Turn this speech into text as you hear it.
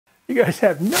You guys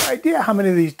have no idea how many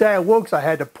of these Diet Wokes I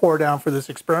had to pour down for this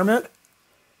experiment.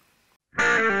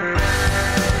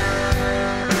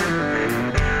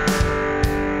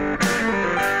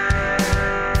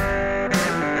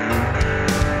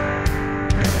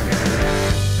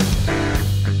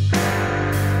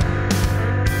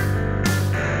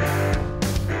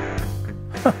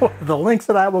 The links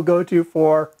that I will go to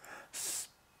for,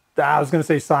 I was going to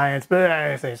say science, but I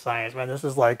didn't say science, man. This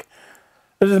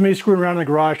is me screwing around in the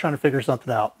garage trying to figure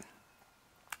something out.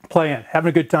 Playing, having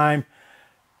a good time.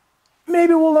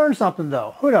 Maybe we'll learn something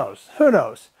though. Who knows? Who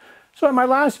knows? So in my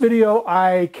last video,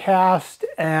 I cast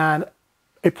a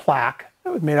plaque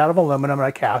that was made out of aluminum, and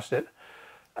I cast it.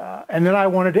 And then I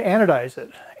wanted to anodize it.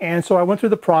 And so I went through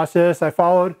the process. I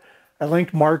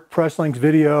linked Mark Pressling's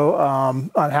video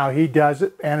on how he does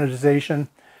it, anodization.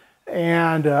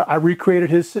 And I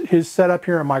recreated his setup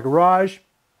here in my garage.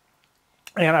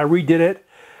 And I redid it.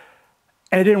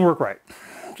 And it didn't work right.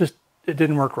 It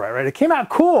didn't work right? It came out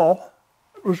cool.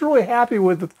 I was really happy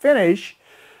with the finish.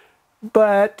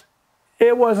 But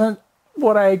it wasn't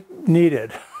what I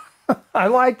needed. I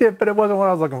liked it, but it wasn't what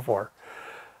I was looking for.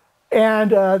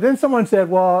 And then someone said,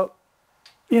 well,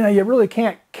 you know, you really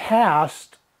can't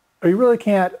cast, or you really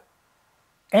can't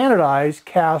anodize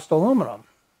cast aluminum.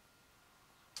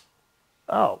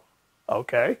 Oh,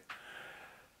 okay.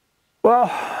 Well,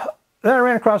 then I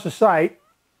ran across a site,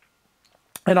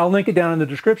 and I'll link it down in the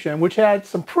description, which had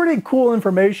some pretty cool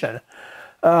information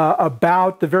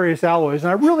about the various alloys.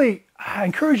 And I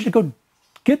encourage you to go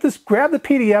get this, grab the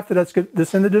PDF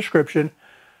that's in the description,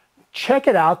 check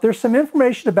it out. There's some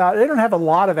information about it. They don't have a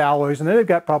lot of alloys, and they've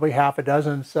got probably half a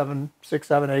dozen, 6,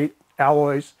 7, 8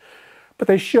 alloys. But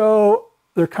they show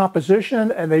their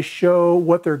composition, and they show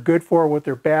what they're good for, what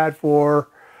they're bad for,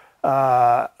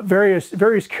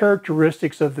 various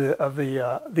characteristics of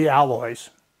the alloys.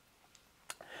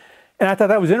 And I thought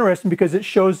that was interesting because it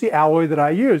shows the alloy that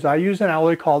I use. I use an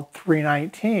alloy called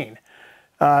 319.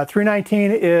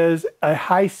 319 is a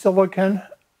high silicon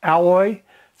alloy.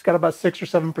 It's got about 6 or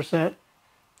 7%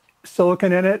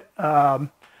 silicon in it. So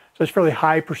it's fairly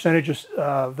high percentage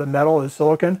of the metal is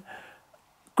silicon.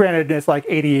 Granted, it's like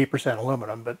 88%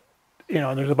 aluminum, but you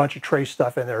know, there's a bunch of trace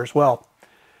stuff in there as well.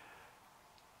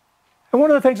 And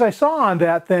one of the things I saw on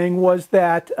that thing was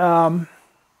that it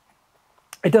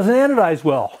doesn't anodize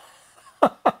well.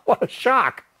 What a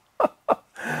shock.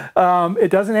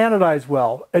 It doesn't anodize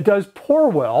well. It does pour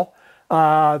well.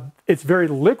 It's very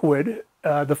liquid.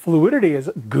 The fluidity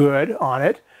is good on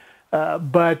it,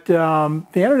 but the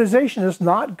anodization is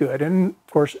not good. And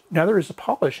of course, neither is the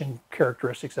polishing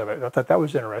characteristics of it. I thought that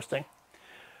was interesting.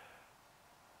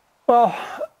 Well,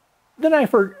 then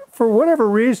for whatever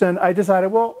reason, I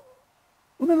decided, well,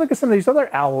 let me look at some of these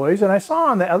other alloys. And I saw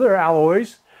on the other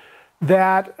alloys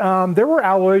that there were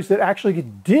alloys that actually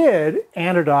did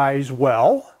anodize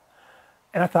well.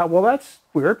 And I thought, well, that's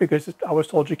weird because I was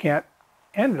told you can't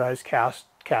anodize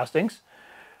castings.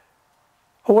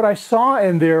 But what I saw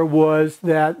in there was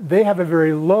that they have a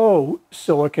very low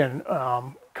silicon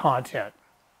content.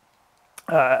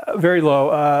 Very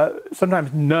low,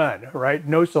 sometimes none, right?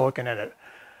 No silicon in it.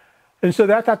 And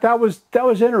so I thought that was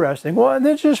interesting. Well, and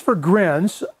then just for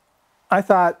grins, I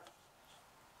thought,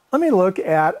 let me look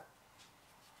at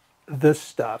this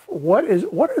stuff. What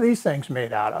are these things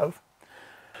made out of?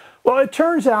 Well, it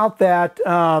turns out that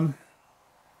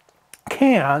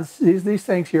cans, these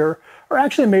things here, are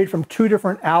actually made from 2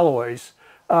 different alloys.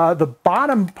 The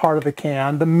bottom part of the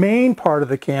can, the main part of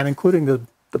the can, including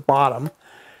the bottom,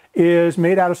 is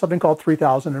made out of something called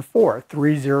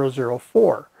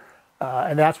 3004.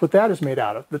 And that's what that is made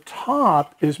out of. The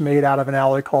top is made out of an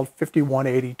alloy called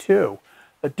 5182,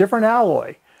 a different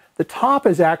alloy. The top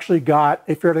has actually got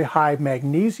a fairly high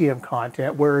magnesium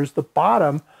content, whereas the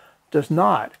bottom does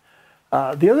not.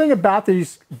 The other thing about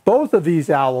both of these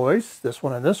alloys, this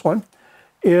one and this one,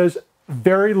 is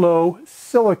very low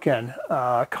silicon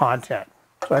content.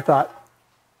 So I thought,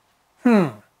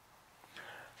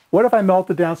 what if I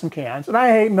melted down some cans? And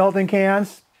I hate melting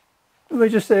cans. Let me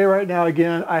just say right now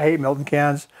again, I hate melting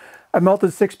cans. I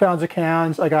melted 6 pounds of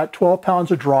cans. I got 12 pounds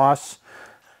of dross.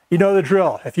 You know the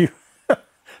drill. If you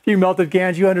melted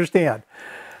cans, you understand.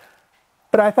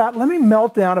 But I thought, let me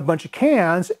melt down a bunch of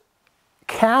cans,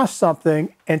 cast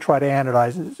something, and try to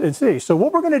anodize it and see. So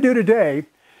what we're going to do today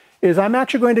is I'm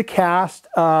actually going to cast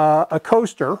a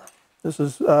coaster. This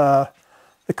is the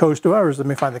coaster. Let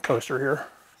me find the coaster here.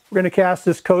 We're going to cast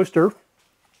this coaster,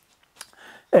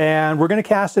 and we're going to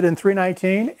cast it in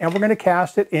 319, and we're going to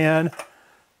cast it in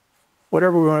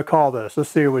whatever we want to call this. Let's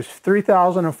see, it was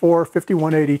 3004,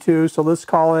 5182. So let's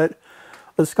call it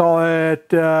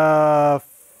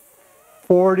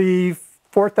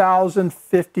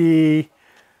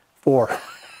 44,054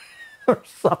 or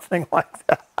something like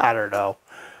that. I don't know.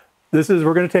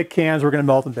 We're going to take cans, we're going to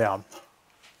melt them down.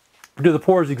 Do the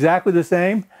pours exactly the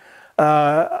same.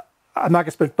 I'm not going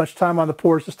to spend much time on the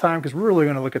pours this time because we're really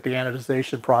going to look at the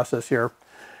anodization process here.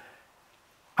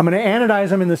 I'm going to anodize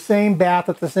them in the same bath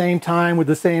at the same time with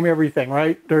the same everything,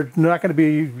 right? They're not going to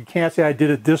be, you can't say I did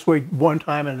it this way one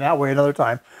time and that way another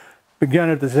time. Begin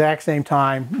at the exact same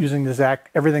time using the exact,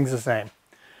 everything's the same.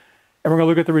 And we're going to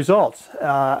look at the results.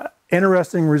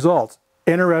 Interesting results.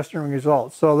 Interesting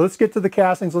results. So let's get to the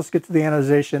castings, let's get to the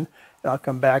anodization, and I'll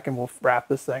come back and we'll wrap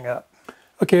this thing up.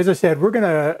 Okay, as I said, we're going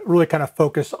to really kind of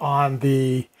focus on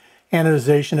the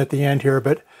anodization at the end here,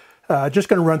 but just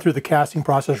going to run through the casting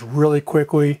process really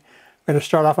quickly. I'm going to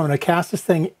start off, I'm going to cast this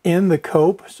thing in the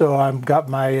cope. So I've got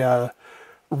my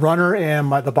runner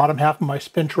and the bottom half of my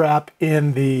spin trap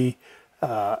in the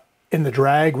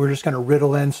drag. We're just going to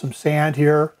riddle in some sand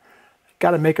here.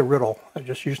 Got to make a riddle. I'm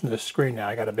just using this screen now.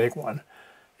 I got to make one.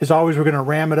 As always, we're going to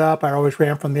ram it up. I always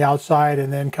ram from the outside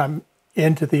and then come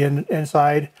into the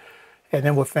inside. And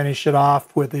then we'll finish it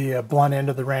off with the blunt end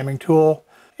of the ramming tool.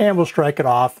 And we'll strike it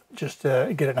off just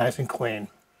to get it nice and clean.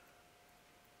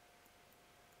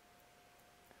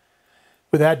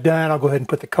 With that done, I'll go ahead and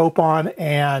put the cope on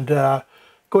and go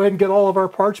ahead and get all of our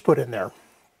parts put in there.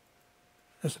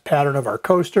 There's a pattern of our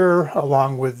coaster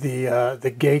along with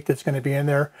the gate that's going to be in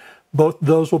there. Both of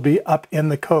those will be up in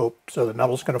the cope. So the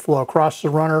metal's going to flow across the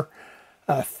runner,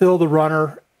 fill the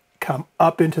runner, come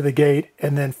up into the gate,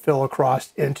 and then fill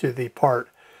across into the part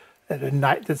at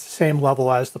that's the same level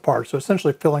as the part. So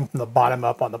essentially filling from the bottom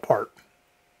up on the part.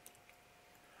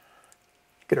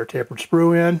 Get our tapered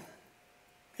sprue in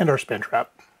and our spin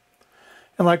trap.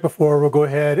 And like before, we'll go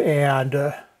ahead and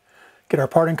get our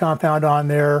parting compound on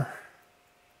there.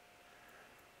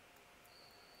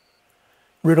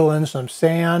 Riddle in some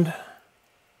sand.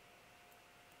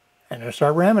 And then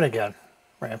start ramming again.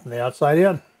 Ram from the outside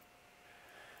in.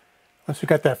 Once we've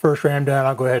got that first ram done,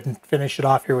 I'll go ahead and finish it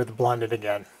off here with the blended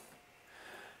again.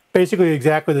 Basically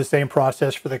exactly the same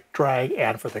process for the drag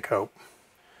and for the cope.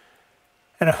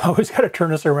 And I've always got to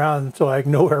turn this around so I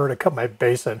know where to cut my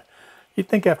basin. You'd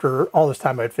think after all this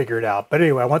time I'd figure it out. But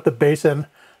anyway, I want the basin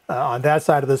on that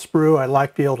side of the sprue. I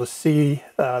like to be able to see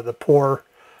the pour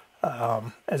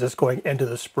as it's going into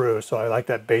the sprue. So I like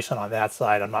that basin on that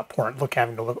side. I'm not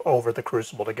having to look over the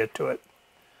crucible to get to it.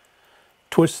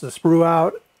 Twist the sprue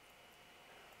out.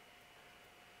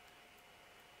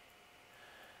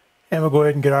 And we'll go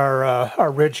ahead and get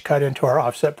our ridge cut into our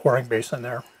offset pouring basin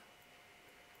there.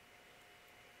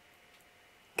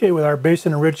 Okay, with our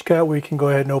basin and ridge cut, we can go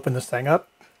ahead and open this thing up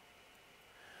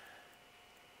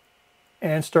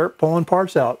and start pulling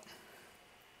parts out.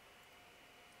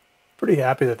 Pretty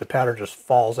happy that the pattern just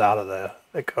falls out of the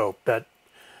cope. That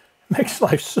makes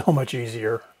life so much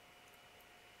easier.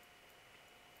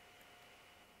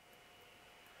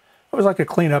 I always like to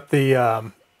clean up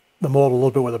the mold a little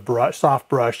bit with a brush, soft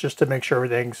brush, just to make sure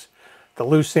the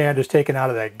loose sand is taken out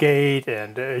of that gate,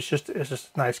 and it's just a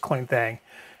nice clean thing.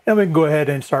 And we can go ahead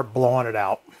and start blowing it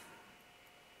out.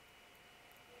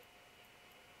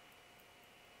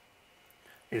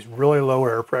 It's really low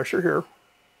air pressure here.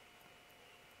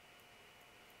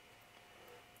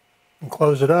 And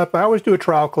close it up. I always do a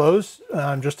trowel close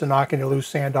just to knock any loose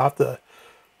sand off the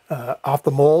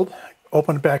mold.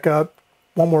 Open it back up.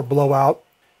 One more blowout.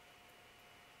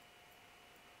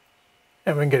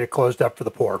 And we can get it closed up for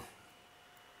the pour.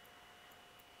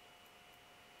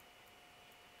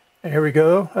 And here we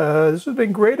go. This would have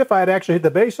been great if I had actually hit the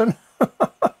basin.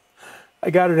 I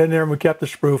got it in there and we kept the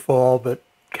sprue full, but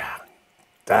God,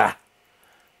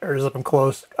 there's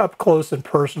up close and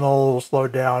personal,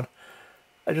 slowed down.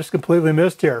 I just completely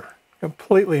missed here.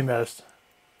 Completely missed.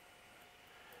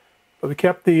 But we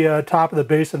kept the top of the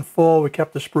basin full. We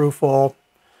kept the sprue full.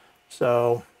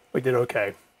 So we did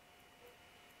okay.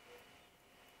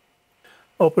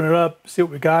 Open it up, see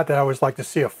what we got. I always like to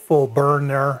see a full burn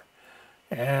there.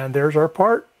 And there's our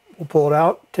part. We'll pull it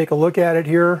out, take a look at it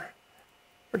here.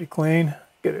 Pretty clean.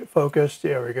 Get it focused.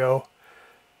 There we go.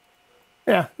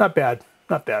 Yeah, not bad.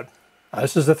 Not bad.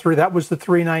 This is that was the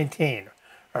 319.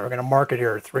 We're going to mark it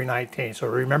here at 319. So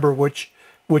remember which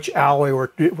alloy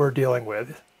we're dealing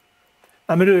with.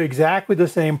 I'm going to do exactly the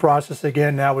same process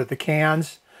again now with the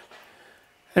cans.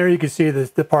 There you can see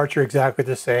the parts are exactly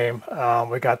the same.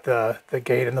 We got the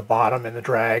gate in the bottom and the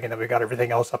drag, and then we got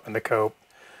everything else up in the cope.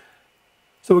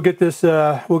 So we'll get this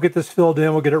filled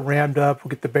in, we'll get it rammed up, we'll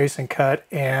get the basin cut,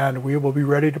 and we will be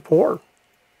ready to pour.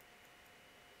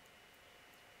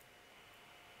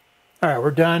 All right,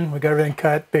 we're done. We got everything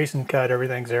cut, basin cut,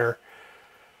 everything's there.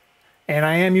 And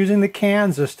I am using the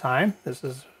cans this time. This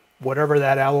is whatever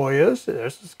that alloy is.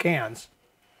 This is cans.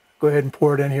 Go ahead and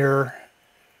pour it in here.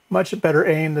 Much better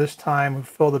aim this time. We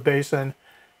fill the basin.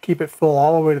 Keep it full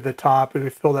all the way to the top. And we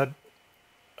fill that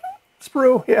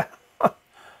sprue. Yeah. A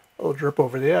little drip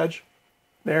over the edge.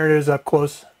 There it is up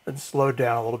close and slowed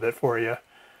down a little bit for you.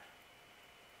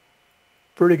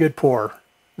 Pretty good pour.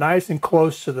 Nice and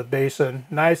close to the basin.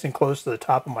 Nice and close to the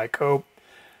top of my cope.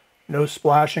 No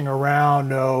splashing around.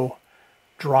 No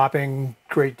dropping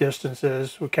great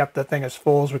distances. We kept that thing as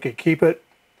full as we could keep it.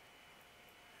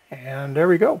 And there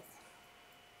we go.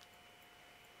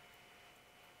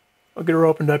 I'll get her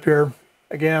opened up here.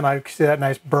 Again, I see that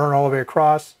nice burn all the way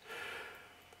across.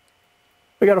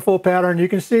 We got a full pattern. You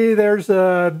can see there's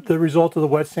the result of the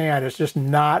wet sand. It's just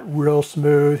not real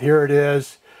smooth. Here it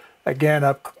is. Again,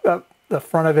 up the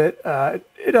front of it.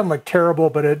 It doesn't look terrible,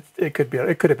 but it could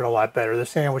have been a lot better. The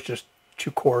sand was just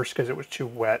too coarse because it was too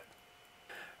wet.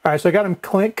 All right, so I got them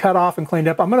cut off and cleaned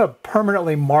up. I'm going to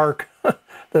permanently mark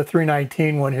the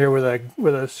 319 one here with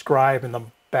a scribe in the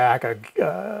back,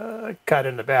 a cut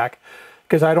in the back,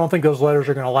 because I don't think those letters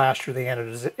are going to last through the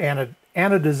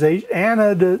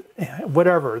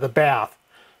whatever, the bath.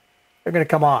 They're going to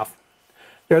come off.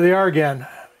 There they are again.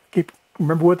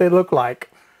 Remember what they look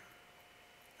like.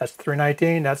 That's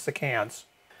 319. That's the cans.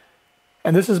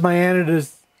 And this is my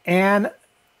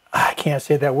I can't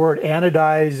say that word.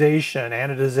 Anodizing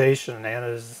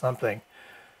something.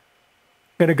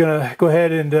 I'm gonna go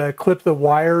ahead and clip the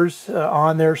wires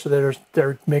on there so that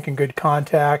they're making good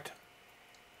contact.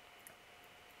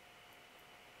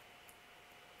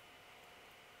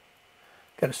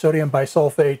 Got a sodium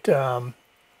bisulfate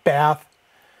bath.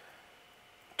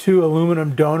 2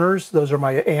 aluminum donors. Those are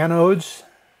my anodes.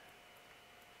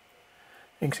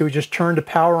 You can see we just turned the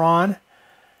power on.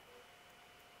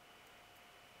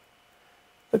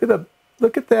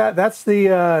 Look at that. That's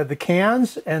the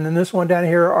cans, and then this one down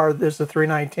here is the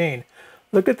 319.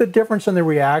 Look at the difference in the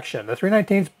reaction. The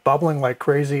 319 is bubbling like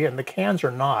crazy, and the cans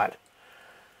are not.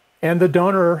 And the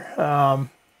donor,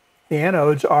 the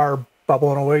anodes are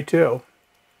bubbling away too.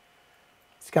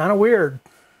 It's kind of weird.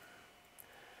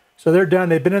 So they're done.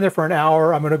 They've been in there for an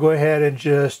hour. I'm going to go ahead and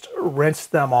just rinse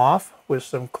them off with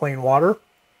some clean water.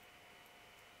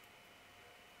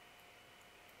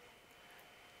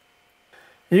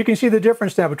 You can see the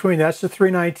difference now between that's the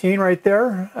 319 right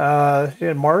there,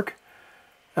 and mark.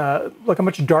 Look how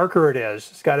much darker it is.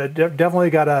 It's got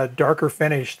definitely got a darker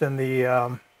finish than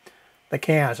the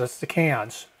cans. That's the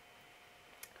cans.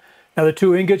 Now the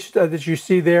 2 ingots that you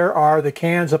see there are the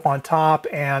cans up on top,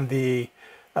 and the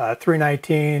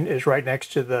 319 is right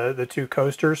next to the 2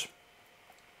 coasters.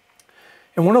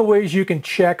 And one of the ways you can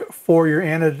check for your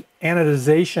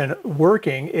anodization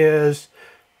working is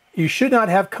you should not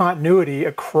have continuity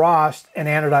across an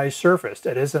anodized surface.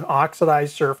 It is an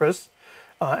oxidized surface,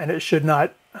 and it should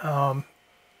not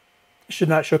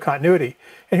show continuity.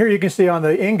 And here you can see on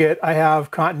the ingot, I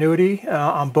have continuity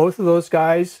on both of those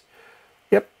guys.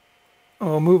 Yep.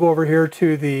 We'll move over here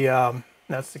to the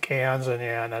that's the cans, and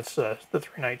yeah, that's the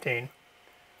 319.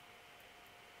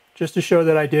 Just to show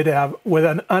that I did have, with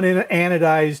an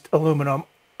unanodized aluminum,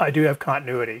 I do have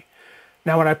continuity.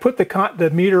 Now when I put the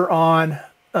meter on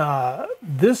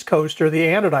this coaster, the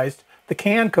anodized, the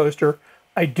can coaster,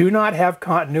 I do not have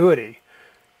continuity.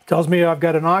 It tells me I've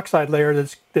got an oxide layer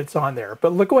that's on there.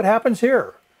 But look what happens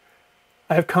here.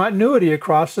 I have continuity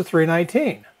across the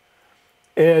 319.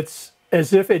 It's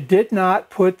as if it did not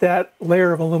put that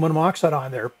layer of aluminum oxide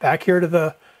on there. Back here to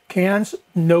the cans,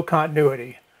 no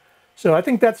continuity. So I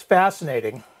think that's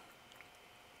fascinating.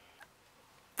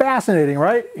 Fascinating,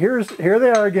 right? Here they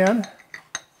are again.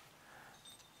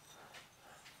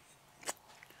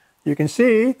 You can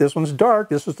see this one's dark.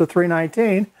 This is the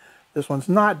 319. This one's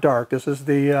not dark. This is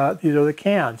these are the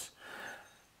cans.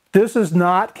 This is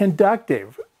not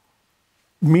conductive,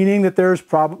 meaning that there's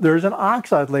an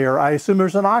oxide layer. I assume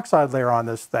there's an oxide layer on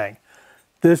this thing.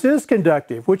 This is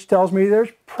conductive, which tells me there's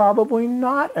probably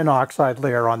not an oxide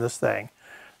layer on this thing.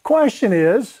 Question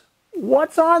is,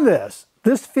 what's on this?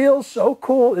 This feels so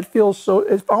cool.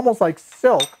 It's almost like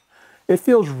silk. It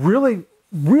feels really,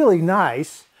 really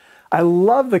nice. I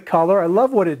love the color. I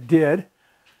love what it did.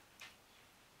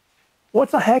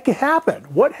 What the heck happened?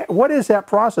 What is that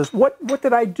process? What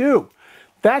did I do?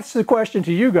 That's the question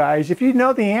to you guys. If you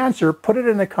know the answer, put it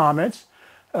in the comments.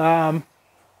 I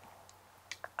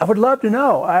would love to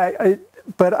know.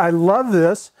 But I love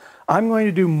this. I'm going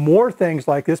to do more things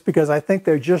like this because I think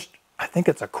I think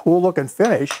it's a cool looking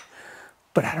finish,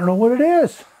 but I don't know what it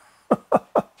is.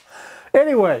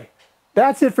 Anyway,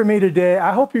 that's it for me today.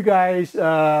 I hope you guys,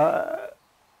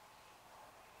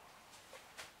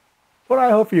 But I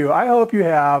hope you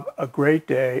have a great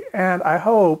day, and I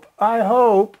hope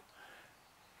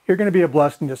you're going to be a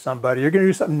blessing to somebody. You're going to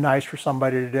do something nice for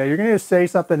somebody today. You're going to say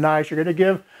something nice. You're going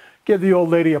to give the old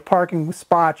lady a parking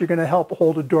spot. You're going to help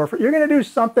hold a door for. You're going to do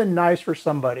something nice for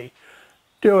somebody.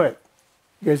 Do it.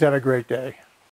 You guys have a great day.